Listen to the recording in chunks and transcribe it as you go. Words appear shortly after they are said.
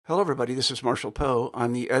Hello, everybody. This is Marshall Poe.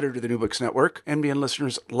 I'm the editor of the New Books Network. NBN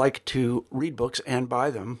listeners like to read books and buy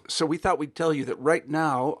them. So we thought we'd tell you that right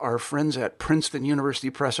now, our friends at Princeton University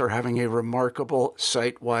Press are having a remarkable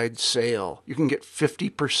site-wide sale. You can get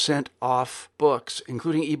 50% off books,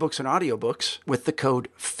 including ebooks and audiobooks, with the code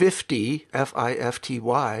 50,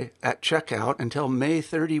 F-I-F-T-Y, at checkout until May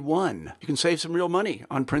 31. You can save some real money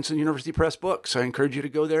on Princeton University Press books. I encourage you to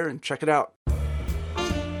go there and check it out.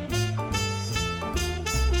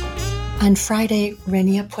 On Friday,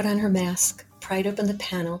 Renia put on her mask, pried open the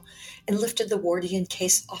panel, and lifted the Wardian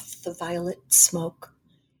case off the violet smoke.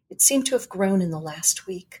 It seemed to have grown in the last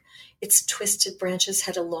week. Its twisted branches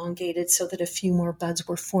had elongated so that a few more buds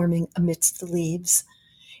were forming amidst the leaves.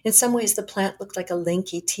 In some ways, the plant looked like a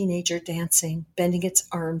lanky teenager dancing, bending its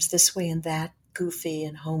arms this way and that, goofy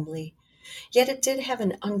and homely. Yet it did have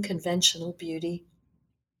an unconventional beauty.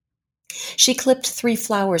 She clipped 3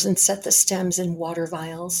 flowers and set the stems in water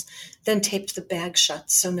vials, then taped the bag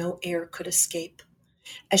shut so no air could escape.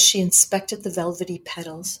 As she inspected the velvety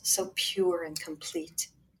petals, so pure and complete,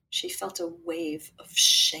 she felt a wave of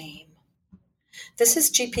shame. This is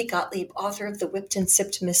G.P. Gottlieb, author of the Whipped and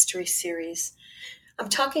Sipped Mystery Series. I'm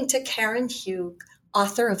talking to Karen Hugh,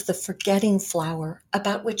 author of The Forgetting Flower,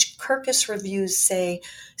 about which Kirkus reviews say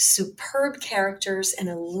superb characters and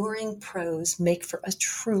alluring prose make for a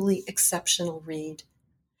truly exceptional read.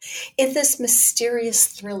 In this mysterious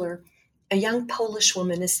thriller, a young Polish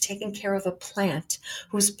woman is taking care of a plant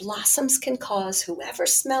whose blossoms can cause whoever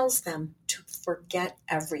smells them to forget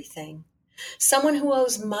everything. Someone who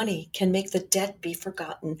owes money can make the debt be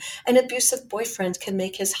forgotten. An abusive boyfriend can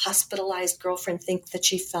make his hospitalized girlfriend think that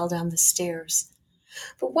she fell down the stairs.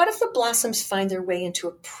 But what if the blossoms find their way into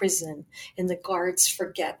a prison and the guards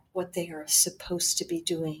forget what they are supposed to be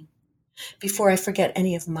doing? Before I forget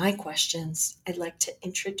any of my questions, I'd like to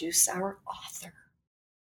introduce our author.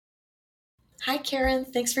 Hi, Karen.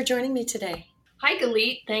 Thanks for joining me today. Hi,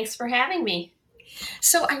 Galit. Thanks for having me.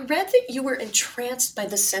 So I read that you were entranced by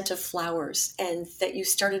the scent of flowers and that you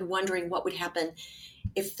started wondering what would happen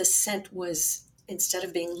if the scent was, instead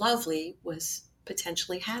of being lovely, was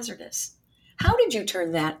potentially hazardous. How did you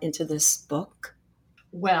turn that into this book?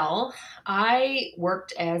 Well, I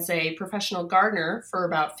worked as a professional gardener for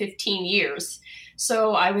about 15 years.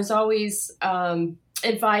 So I was always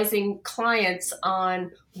advising clients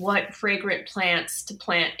on what fragrant plants to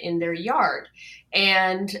plant in their yard.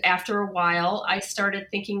 And after a while, I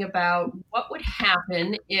started thinking about what would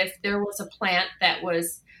happen if there was a plant that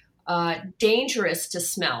was dangerous to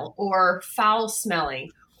smell or foul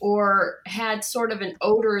smelling, or had sort of an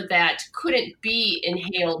odor that couldn't be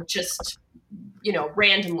inhaled just,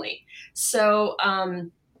 randomly. So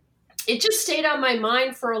it just stayed on my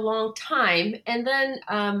mind for a long time. And then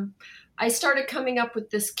I started coming up with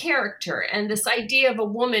this character and this idea of a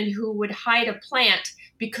woman who would hide a plant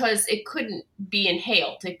because it couldn't be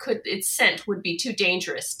inhaled. Its scent would be too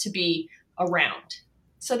dangerous to be around.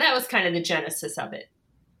 So that was kind of the genesis of it.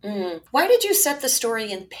 Why did you set the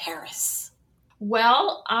story in Paris?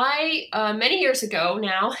 Well, many years ago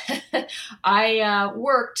now, I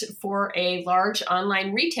worked for a large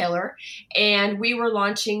online retailer, and we were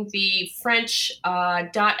launching the French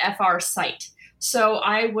 .fr site. So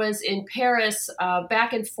I was in Paris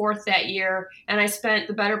back and forth that year, and I spent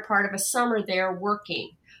the better part of a summer there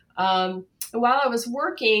working. While I was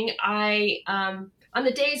working, on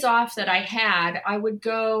the days off that I had, I would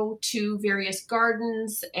go to various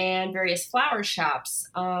gardens and various flower shops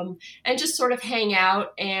and just sort of hang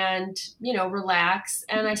out and, relax.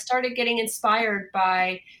 And I started getting inspired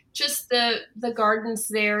by just the gardens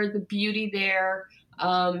there, the beauty there,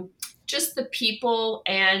 just the people,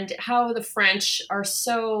 and how the French are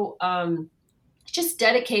so just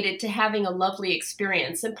dedicated to having a lovely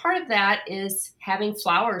experience. And part of that is having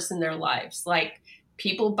flowers in their lives, like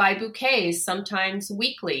people buy bouquets sometimes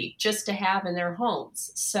weekly just to have in their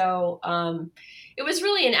homes. So it was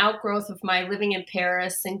really an outgrowth of my living in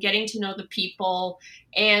Paris and getting to know the people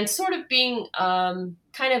and sort of being kind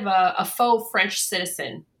of a faux French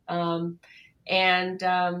citizen.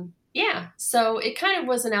 So it kind of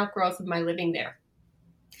was an outgrowth of my living there.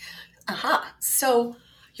 Aha. So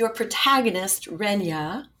your protagonist,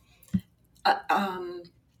 Renia,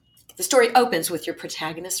 the story opens with your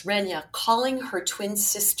protagonist, Renia, calling her twin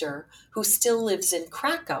sister, who still lives in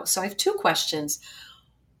Krakow. So I have 2 questions.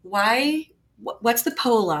 What's the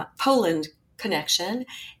Poland connection?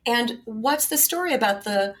 And what's the story about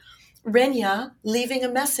the Renia leaving a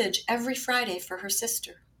message every Friday for her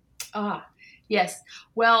sister? Yes.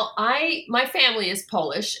 Well, my family is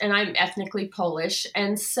Polish, and I'm ethnically Polish.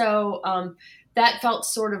 And so that felt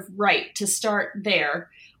sort of right to start there.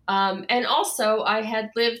 And also, I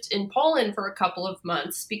had lived in Poland for a couple of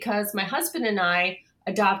months because my husband and I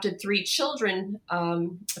adopted 3 children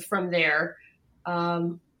from there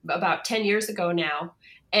about 10 years ago now.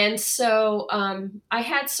 And so I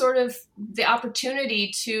had sort of the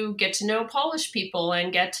opportunity to get to know Polish people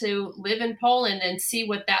and get to live in Poland and see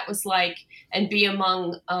what that was like and be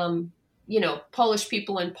among, Polish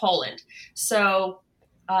people in Poland. So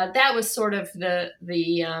that was sort of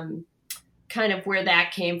the kind of where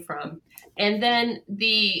that came from. And then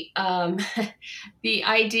the the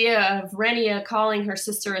idea of Renia calling her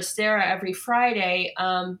sister Estera every Friday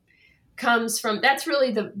comes from, that's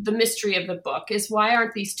really the mystery of the book, is why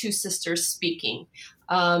aren't these 2 sisters speaking?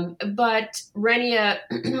 But Renia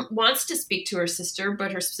wants to speak to her sister,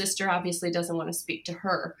 but her sister obviously doesn't want to speak to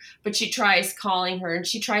her. But she tries calling her, and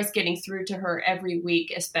she tries getting through to her every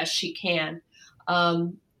week as best she can.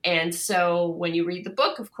 And so when you read the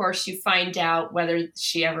book, of course, you find out whether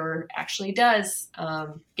she ever actually does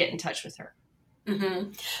get in touch with her.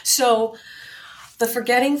 Mm-hmm. So The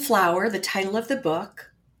Forgetting Flower, the title of the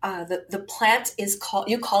book, the plant is called,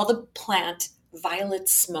 you call the plant violet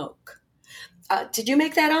smoke. Did you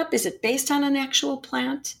make that up? Is it based on an actual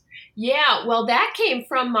plant? Yeah, well, that came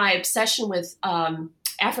from my obsession with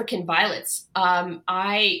African violets.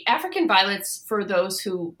 African violets, for those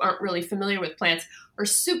who aren't really familiar with plants, are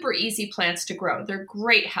super easy plants to grow. They're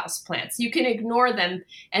great house plants. You can ignore them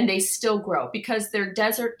and they still grow because they're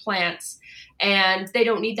desert plants and they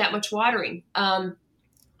don't need that much watering.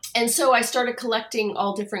 And so I started collecting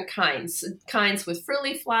all different kinds with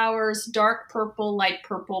frilly flowers, dark purple, light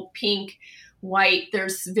purple, pink, white.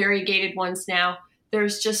 There's variegated ones now.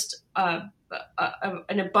 There's just an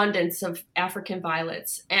abundance of African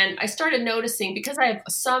violets. And I started noticing, because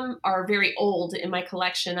some are very old in my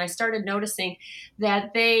collection, I started noticing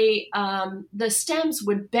that the stems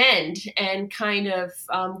would bend and kind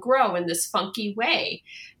of grow in this funky way.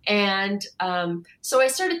 And so I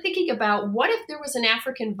started thinking about, what if there was an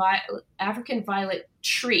African violet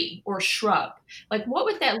tree or shrub? Like, what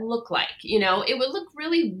would that look like? It would look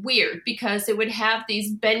really weird because it would have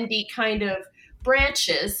these bendy kind of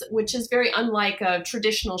branches, which is very unlike a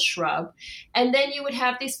traditional shrub. And then you would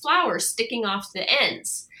have these flowers sticking off the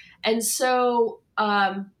ends. And so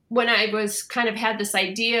when I was kind of had this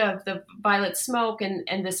idea of the violet smoke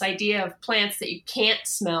and this idea of plants that you can't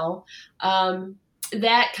smell,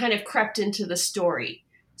 that kind of crept into the story.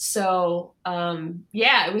 So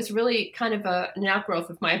it was really kind of an outgrowth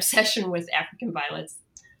of my obsession with African violets.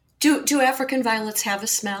 Do African violets have a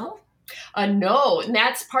smell? No, and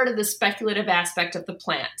that's part of the speculative aspect of the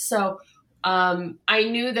plant. So I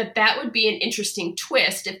knew that would be an interesting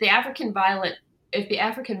twist if the African violet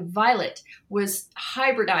was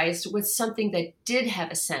hybridized with something that did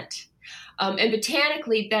have a scent. And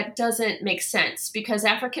botanically, that doesn't make sense because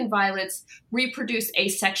African violets reproduce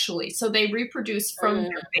asexually. So they reproduce from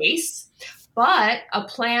their base. But a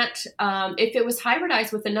plant, if it was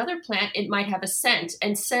hybridized with another plant, it might have a scent.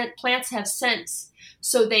 And plants have scents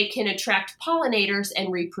so they can attract pollinators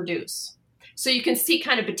and reproduce. So you can see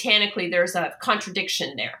kind of botanically there's a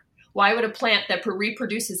contradiction there. Why would a plant that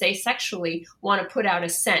reproduces asexually want to put out a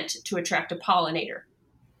scent to attract a pollinator?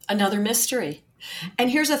 Another mystery. And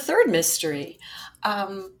here's a third mystery.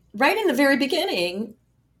 Right in the very beginning,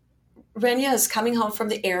 Renia is coming home from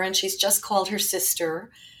the errand. She's just called her sister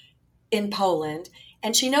in Poland,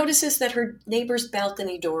 and she notices that her neighbor's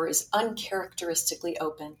balcony door is uncharacteristically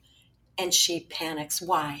open, and she panics.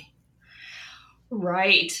 Why?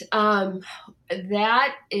 Right.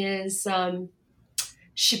 That is...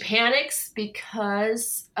 She panics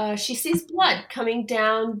because she sees blood coming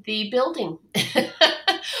down the building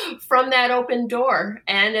from that open door.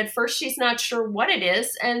 And at first she's not sure what it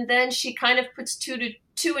is. And then she kind of puts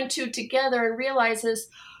two and two together and realizes,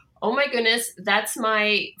 oh my goodness, that's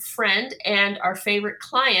my friend and our favorite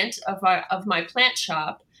client of my plant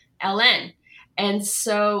shop, Ellen. And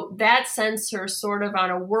so that sends her sort of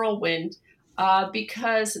on a whirlwind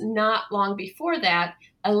because not long before that,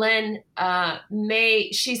 Ellen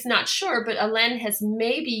she's not sure, but Ellen has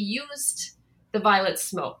maybe used the violet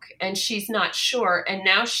smoke and she's not sure. And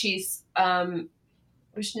now she's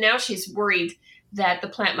worried that the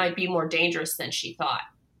plant might be more dangerous than she thought.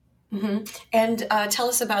 Mm-hmm. And tell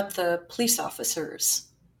us about the police officers.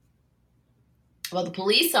 Well, the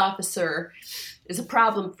police officer is a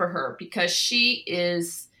problem for her because she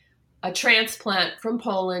is a transplant from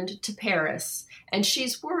Poland to Paris. And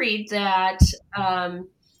she's worried that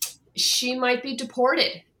she might be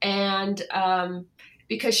deported. And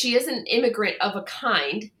because she is an immigrant of a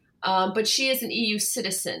kind, but she is an EU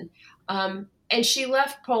citizen. And she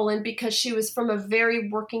left Poland because she was from a very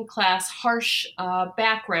working class, harsh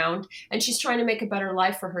background, and she's trying to make a better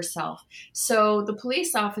life for herself. So the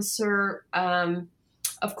police officer,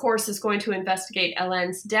 of course, is going to investigate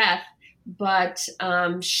Helen's death, but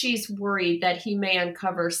she's worried that he may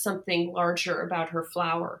uncover something larger about her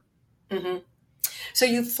flower. Mm-hmm. So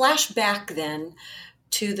you flash back then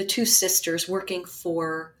to the two sisters working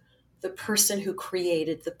for the person who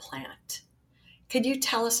created the plant. Could you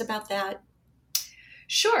tell us about that?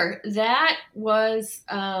 Sure. That was,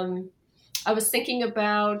 I was thinking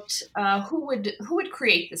about who would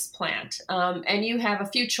create this plant. And you have a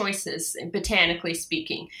few choices, botanically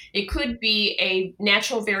speaking. It could be a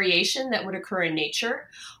natural variation that would occur in nature,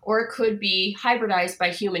 or it could be hybridized by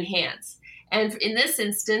human hands. And in this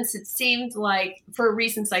instance, it seemed like, for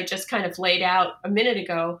reasons I just kind of laid out a minute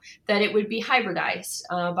ago, that it would be hybridized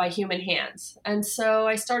by human hands. And so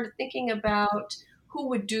I started thinking about who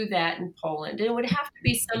would do that in Poland. And it would have to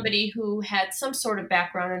be somebody who had some sort of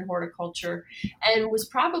background in horticulture and was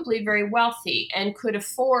probably very wealthy and could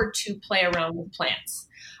afford to play around with plants.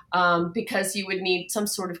 Because you would need some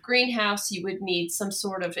sort of greenhouse, you would need some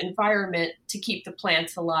sort of environment to keep the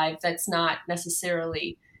plants alive that's not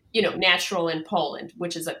necessarily natural in Poland,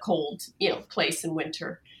 which is a cold, place in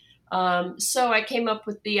winter. So I came up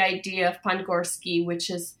with the idea of Pan Gorski, which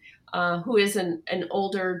is who is an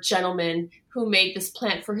older gentleman who made this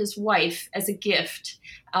plant for his wife as a gift.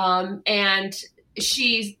 And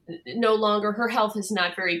she's no longer, her health is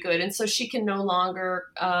not very good. And so she can no longer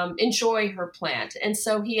enjoy her plant. And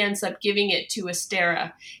so he ends up giving it to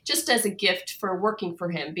Astera just as a gift for working for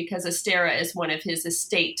him, because Astera is one of his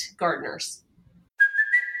estate gardeners.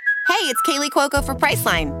 Hey, it's Kaylee Cuoco for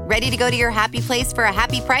Priceline. Ready to go to your happy place for a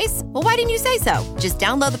happy price? Well, why didn't you say so? Just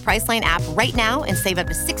download the Priceline app right now and save up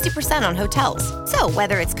to 60% on hotels. So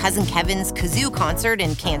whether it's Cousin Kevin's Kazoo Concert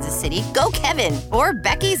in Kansas City, go Kevin, or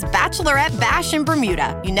Becky's Bachelorette Bash in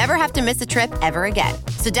Bermuda, you never have to miss a trip ever again.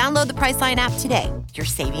 So download the Priceline app today. Your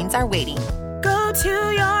savings are waiting. Go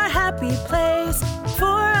to your happy place for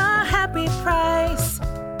a happy price.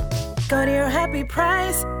 Go to your happy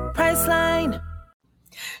price, Priceline.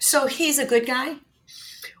 So he's a good guy?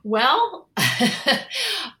 Well,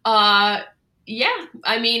 yeah.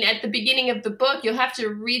 I mean, at the beginning of the book, you'll have to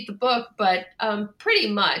read the book, but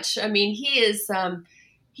pretty much. I mean, he is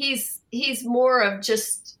he's more of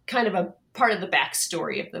just kind of a part of the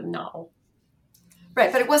backstory of the novel.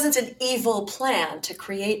 Right, but it wasn't an evil plan to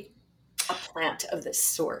create a plant of this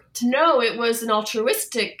sort. No, it was an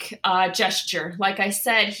altruistic gesture. Like I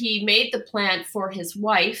said, he made the plant for his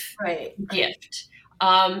wife gift.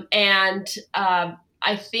 And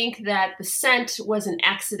I think that the scent was an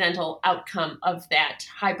accidental outcome of that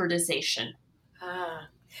hybridization.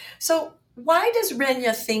 So why does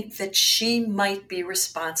Renya think that she might be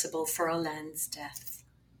responsible for Helen's death?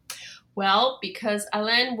 Well, because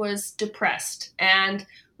Helen was depressed, and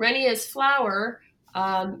Renya's flower,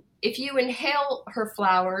 if you inhale her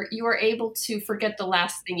flower, you are able to forget the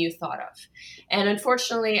last thing you thought of. And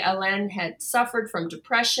unfortunately, Helen had suffered from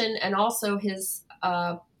depression, and also his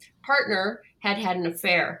partner had an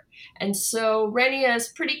affair. And so Renya is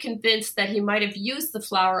pretty convinced that he might have used the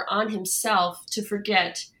flower on himself to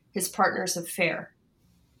forget his partner's affair.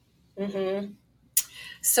 Mm-hmm.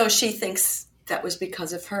 So she thinks that was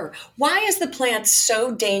because of her. Why is the plant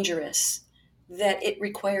so dangerous that it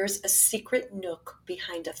requires a secret nook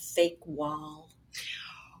behind a fake wall?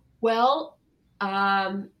 Well,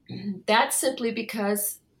 that's simply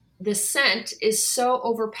because the scent is so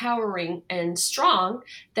overpowering and strong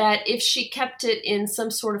that if she kept it in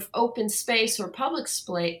some sort of open space or public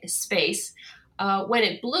space, when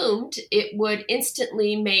it bloomed, it would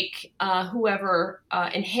instantly make whoever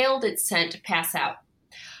inhaled its scent pass out.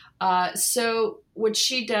 So what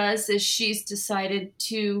she does is she's decided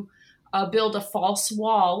to build a false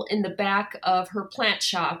wall in the back of her plant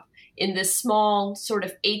shop in this small sort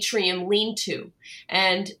of atrium lean-to.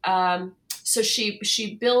 And so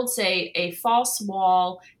she builds a false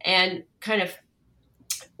wall and kind of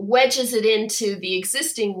wedges it into the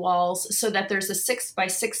existing walls so that there's a 6 by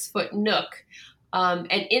 6 foot nook. And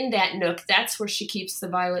in that nook, that's where she keeps the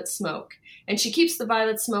violet smoke. And she keeps the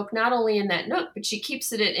violet smoke not only in that nook, but she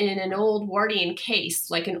keeps it in an old Wardian case,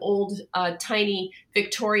 like an old tiny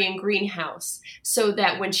Victorian greenhouse, so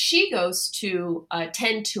that when she goes to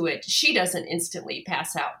tend to it, she doesn't instantly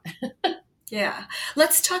pass out. Yeah.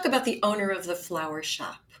 Let's talk about the owner of the flower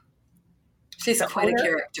shop. She's quite a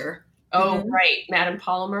character. Oh, right. Madame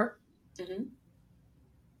Palmer. Mm-hmm.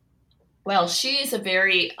 Well, she's a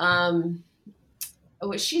very,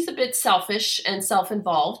 she's a bit selfish and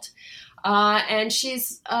self-involved. And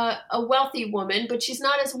she's a wealthy woman, but she's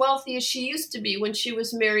not as wealthy as she used to be when she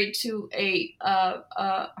was married to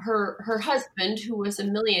her husband, who was a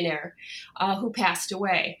millionaire, who passed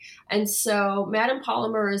away. And so Madame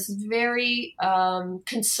Palmer is very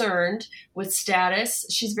concerned with status.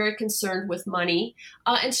 She's very concerned with money,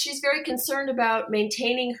 and she's very concerned about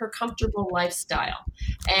maintaining her comfortable lifestyle.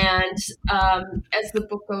 And as the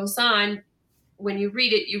book goes on, when you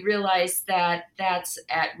read it, you realize that that's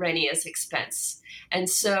at Renia's expense. And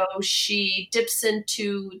so she dips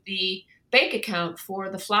into the bank account for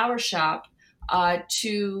the flower shop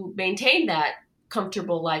to maintain that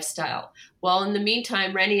comfortable lifestyle. Well, in the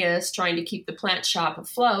meantime, Renia is trying to keep the plant shop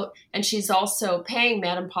afloat, and she's also paying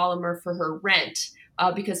Madame Palmer for her rent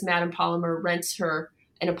because Madame Palmer rents her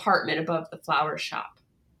an apartment above the flower shop.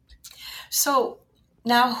 So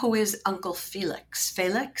now who is Uncle Felix?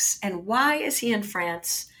 Felix? And why is he in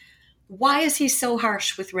France? Why is he so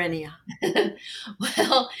harsh with Renia?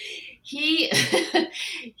 Well, he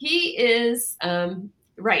is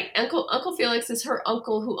right. Uncle Felix is her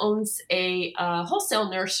uncle who owns a wholesale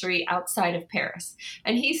nursery outside of Paris,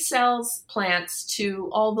 and he sells plants to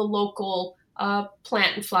all the local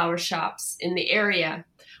plant and flower shops in the area.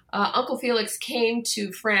 Uncle Felix came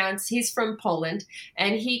to France. He's from Poland,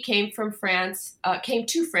 and he came to France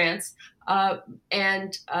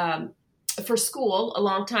for school a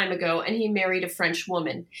long time ago, and he married a French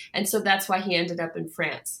woman. And so that's why he ended up in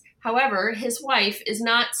France. However, his wife is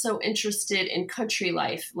not so interested in country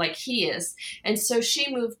life like he is, and so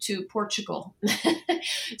she moved to Portugal.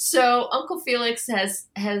 So Uncle Felix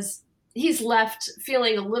he's left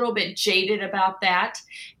feeling a little bit jaded about that.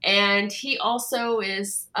 And he also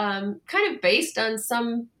is kind of based on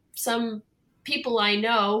some people I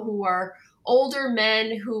know who are older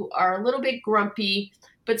men who are a little bit grumpy,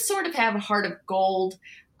 but sort of have a heart of gold.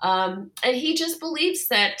 And he just believes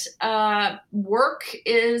that work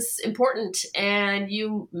is important and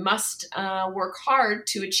you must work hard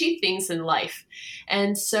to achieve things in life.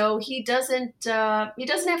 And so he doesn't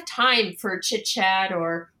have time for chit chat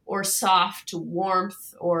or soft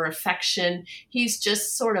warmth or affection. He's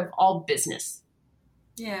just sort of all business.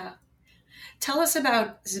 Yeah. Tell us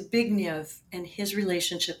about Zbigniew and his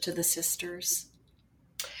relationship to the sisters.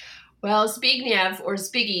 Well, Zbigniew, or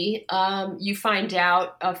Zbiggy, you find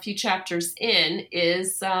out a few chapters in,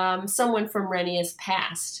 is someone from Renia's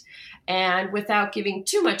past. And without giving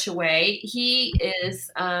too much away, he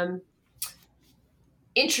is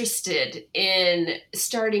interested in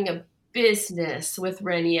starting a business with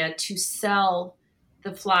Renia to sell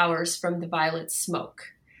the flowers from the violet smoke.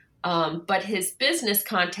 But his business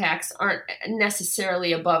contacts aren't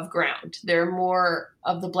necessarily above ground. They're more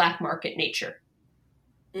of the black market nature.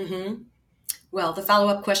 Mm-hmm. Well, the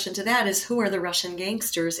follow-up question to that is, who are the Russian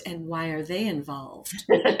gangsters and why are they involved?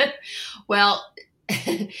 Well,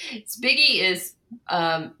 Zbiggy is,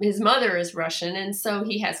 his mother is Russian, and so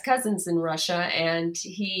he has cousins in Russia, and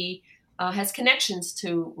he has connections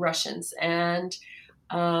to Russians. And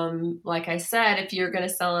like I said, if you're going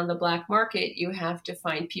to sell on the black market, you have to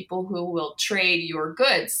find people who will trade your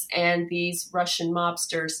goods. And these Russian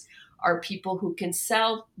mobsters are people who can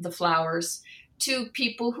sell the flowers to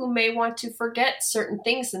people who may want to forget certain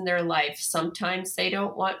things in their life. Sometimes they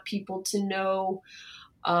don't want people to know,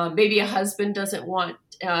 maybe a husband doesn't want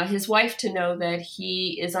his wife to know that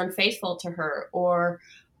he is unfaithful to her, or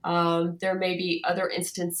there may be other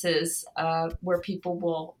instances where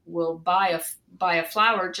people will buy a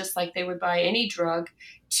flower just like they would buy any drug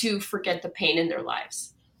to forget the pain in their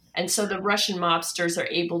lives. And so the Russian mobsters are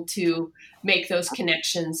able to make those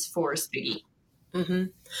connections for Zbiggy. Mm-hmm.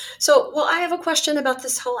 So, well, I have a question about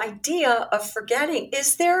this whole idea of forgetting.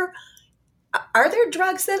 Are there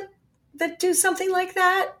drugs that do something like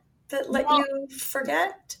that let you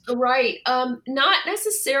forget? Right. Not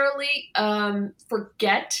necessarily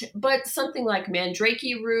forget, but something like mandrake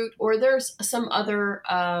root, or there's some other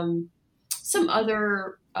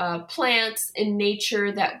plants in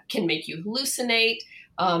nature that can make you hallucinate,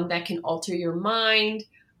 that can alter your mind.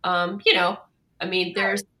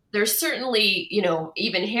 There's certainly,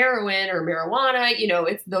 even heroin or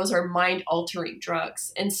marijuana, those are mind-altering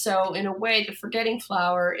drugs. And so in a way, the forgetting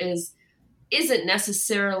flower isn't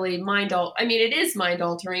necessarily it is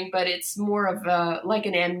mind-altering, but it's more of like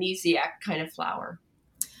an amnesiac kind of flower.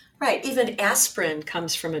 Right. Even aspirin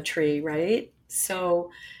comes from a tree, right?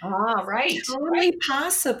 So, right. Totally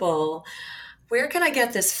possible. Where can I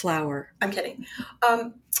get this flower? I'm kidding.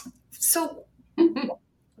 So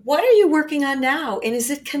what are you working on now? And is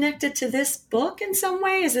it connected to this book in some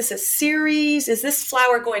way? Is this a series? Is this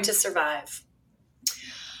flower going to survive?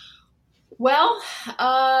 Well,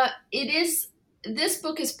 it is this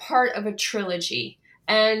book is part of a trilogy.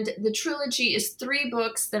 And the trilogy is 3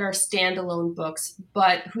 books that are standalone books,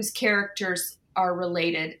 but whose characters are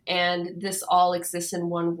related. And this all exists in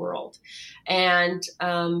one world. And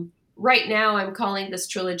right now I'm calling this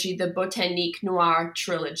trilogy the Botanique Noire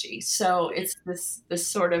trilogy. So it's this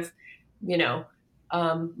sort of,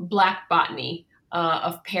 Black Botany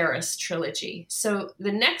of Paris trilogy. So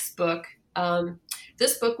the next book,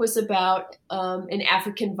 this book was about an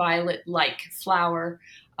African violet-like flower.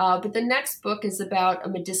 But the next book is about a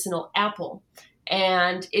medicinal apple.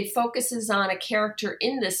 And it focuses on a character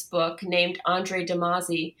in this book named Andre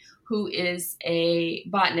Damasio, who is a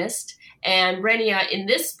botanist. And Renia, in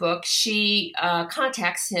this book, she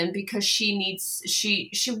contacts him because she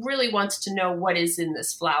really wants to know what is in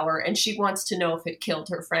this flower. And she wants to know if it killed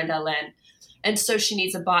her friend Alain. And so she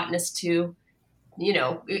needs a botanist to,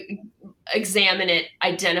 examine it,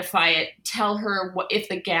 identify it, tell her if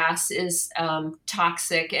the gas is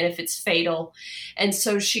toxic and if it's fatal. And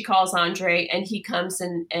so she calls Andre, and he comes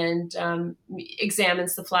and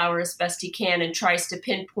examines the flower as best he can and tries to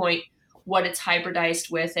pinpoint what it's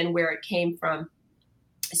hybridized with and where it came from.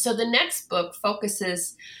 So the next book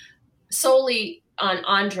focuses solely on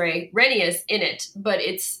Andre. Renia is in it, but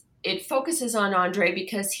it focuses on Andre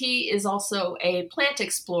because he is also a plant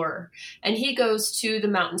explorer, and he goes to the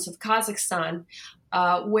mountains of Kazakhstan,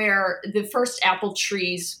 where the first apple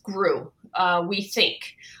trees grew, we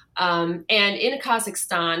think. And in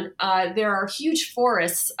Kazakhstan, there are huge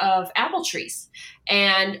forests of apple trees,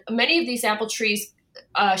 and many of these apple trees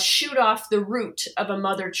shoot off the root of a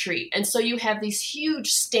mother tree. And so you have these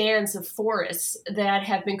huge stands of forests that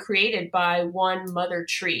have been created by one mother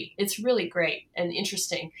tree. It's really great and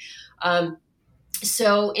interesting.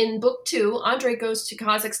 So in book 2, Andre goes to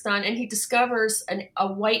Kazakhstan and he discovers a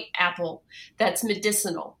white apple that's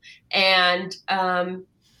medicinal, and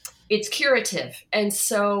it's curative. And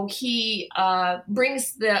so he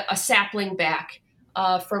brings a sapling back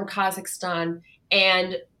from Kazakhstan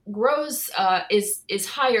and grows, is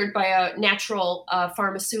hired by a natural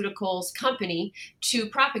pharmaceuticals company to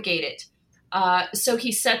propagate it. So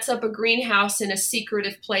he sets up a greenhouse in a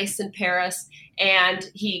secretive place in Paris, and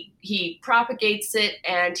he propagates it,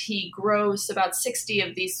 and he grows about 60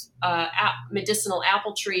 of these medicinal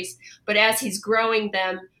apple trees. But as he's growing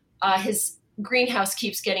them, his greenhouse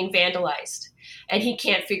keeps getting vandalized, and he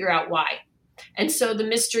can't figure out why. And so the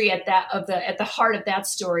mystery at the heart of that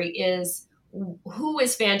story is, who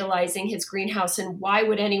is vandalizing his greenhouse, and why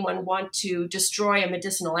would anyone want to destroy a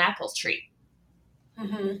medicinal apple tree?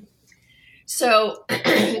 Mm-hmm. So,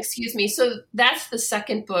 excuse me. So that's the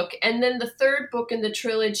second book. And then the third book in the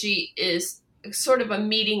trilogy is sort of a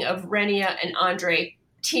meeting of Renia and Andre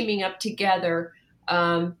teaming up together.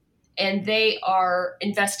 And they are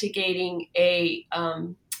investigating a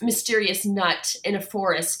mysterious nut in a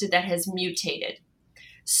forest that has mutated.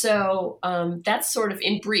 So that's sort of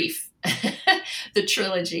in brief the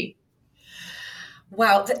trilogy.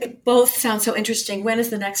 Wow, both sound so interesting. When is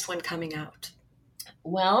the next one coming out?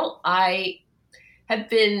 Well, I have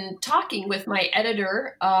been talking with my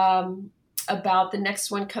editor about the next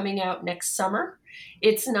one coming out next summer.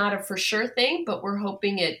 It's not a for sure thing, but we're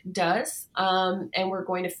hoping it does. And we're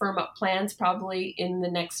going to firm up plans probably in the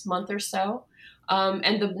next month or so.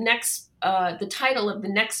 And the title of the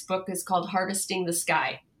next book is called Harvesting the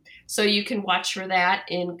Sky. So you can watch for that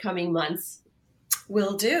in coming months.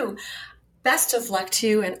 Will do. Best of luck to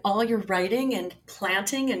you in all your writing and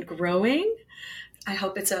planting and growing. I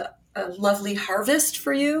hope it's a lovely harvest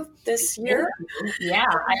for you this year. Yeah,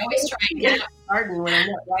 I always try and get out in the garden when I'm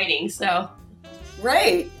not writing. So,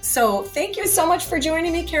 right. So thank you so much for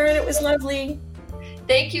joining me, Karen. It was lovely.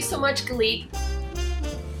 Thank you so much, Galit.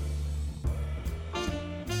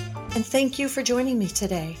 And thank you for joining me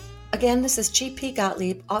today. Again, this is G.P.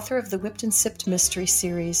 Gottlieb, author of the Whipped and Sipped Mystery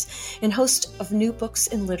Series and host of New Books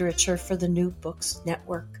in Literature for the New Books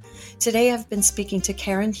Network. Today I've been speaking to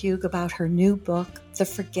Karen Hugh about her new book, The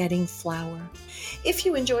Forgetting Flower. If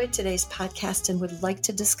you enjoyed today's podcast and would like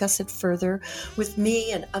to discuss it further with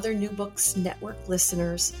me and other New Books Network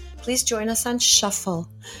listeners, please join us on Shuffle.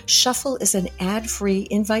 Shuffle is an ad-free,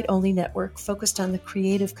 invite-only network focused on the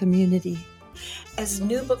creative community. As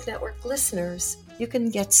New Book Network listeners, you can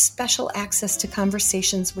get special access to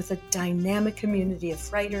conversations with a dynamic community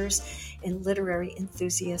of writers and literary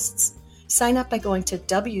enthusiasts. Sign up by going to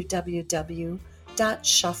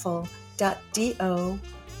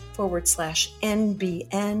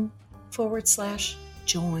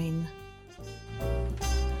www.shuffle.do/NBN/join.